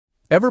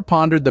Ever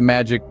pondered the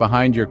magic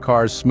behind your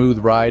car's smooth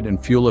ride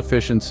and fuel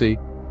efficiency?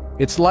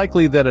 It's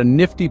likely that a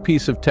nifty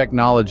piece of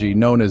technology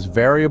known as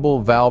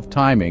variable valve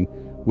timing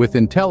with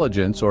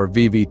intelligence, or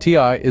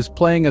VVTI, is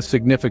playing a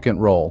significant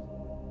role.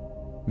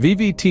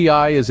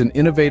 VVTI is an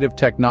innovative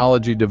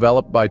technology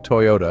developed by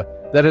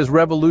Toyota that has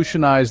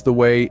revolutionized the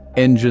way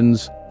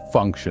engines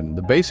function.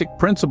 The basic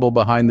principle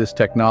behind this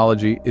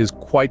technology is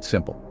quite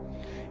simple.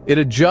 It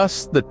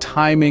adjusts the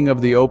timing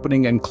of the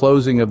opening and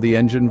closing of the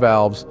engine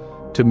valves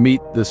to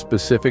meet the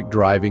specific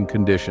driving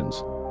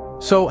conditions.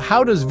 So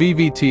how does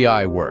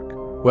VVTI work?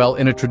 Well,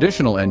 in a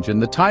traditional engine,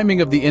 the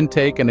timing of the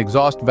intake and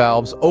exhaust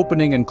valves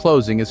opening and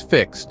closing is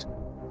fixed.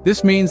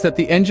 This means that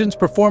the engine's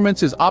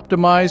performance is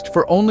optimized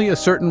for only a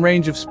certain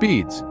range of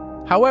speeds.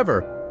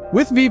 However,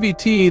 with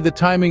VVT, the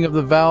timing of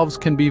the valves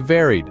can be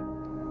varied.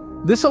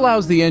 This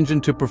allows the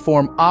engine to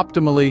perform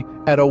optimally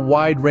at a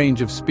wide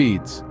range of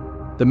speeds.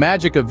 The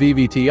magic of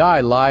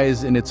VVTI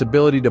lies in its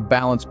ability to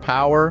balance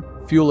power,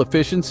 fuel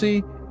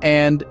efficiency,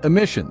 and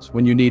emissions.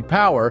 When you need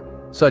power,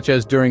 such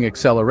as during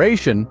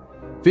acceleration,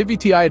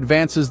 VVTI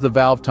advances the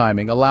valve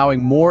timing,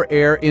 allowing more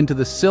air into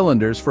the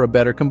cylinders for a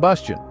better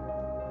combustion.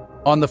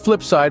 On the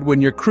flip side,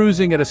 when you're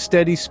cruising at a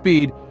steady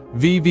speed,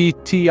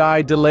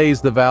 VVTI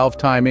delays the valve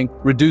timing,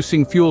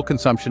 reducing fuel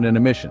consumption and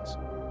emissions.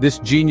 This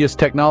genius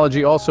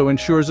technology also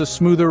ensures a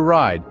smoother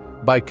ride.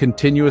 By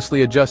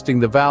continuously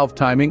adjusting the valve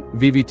timing,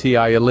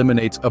 VVTI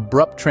eliminates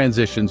abrupt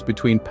transitions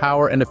between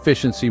power and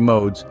efficiency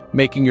modes,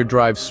 making your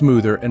drive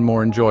smoother and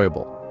more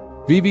enjoyable.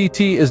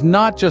 VVT is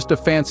not just a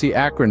fancy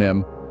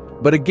acronym,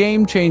 but a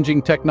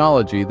game-changing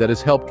technology that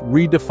has helped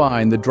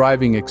redefine the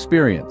driving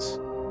experience.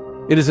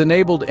 It has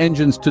enabled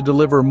engines to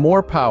deliver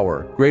more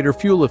power, greater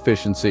fuel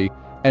efficiency,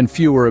 and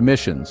fewer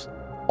emissions,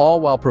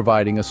 all while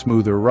providing a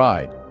smoother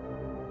ride.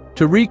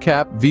 To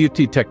recap,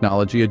 VVT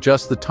technology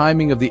adjusts the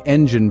timing of the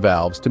engine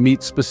valves to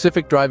meet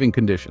specific driving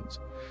conditions.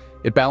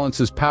 It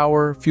balances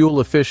power,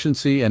 fuel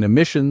efficiency, and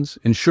emissions,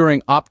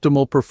 ensuring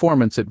optimal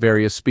performance at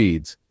various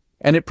speeds.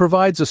 And it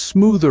provides a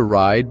smoother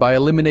ride by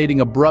eliminating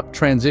abrupt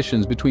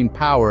transitions between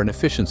power and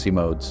efficiency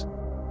modes.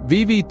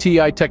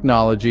 VVTI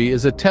technology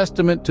is a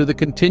testament to the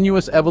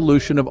continuous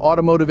evolution of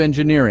automotive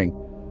engineering,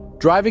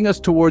 driving us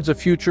towards a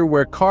future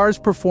where cars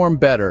perform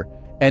better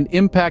and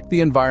impact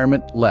the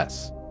environment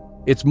less.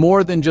 It's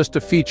more than just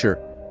a feature,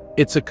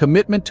 it's a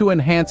commitment to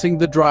enhancing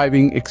the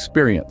driving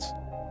experience.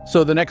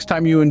 So the next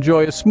time you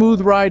enjoy a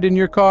smooth ride in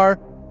your car,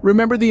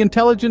 remember the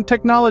intelligent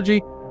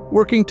technology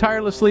working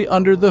tirelessly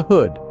under the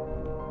hood.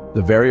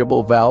 The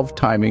variable valve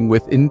timing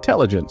with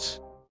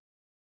intelligence.